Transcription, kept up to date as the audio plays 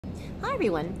Hi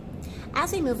everyone!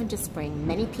 As we move into spring,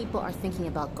 many people are thinking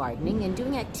about gardening and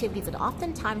doing activities that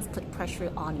oftentimes put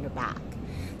pressure on your back.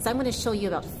 So I'm going to show you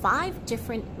about 5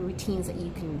 different routines that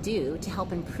you can do to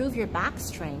help improve your back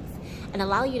strength and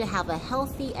allow you to have a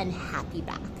healthy and happy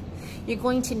back. You're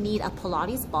going to need a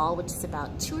Pilates ball, which is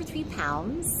about 2 or 3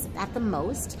 pounds at the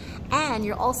most, and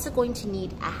you're also going to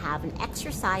need to have an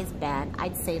exercise band,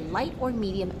 I'd say light or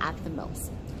medium at the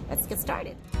most. Let's get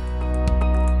started.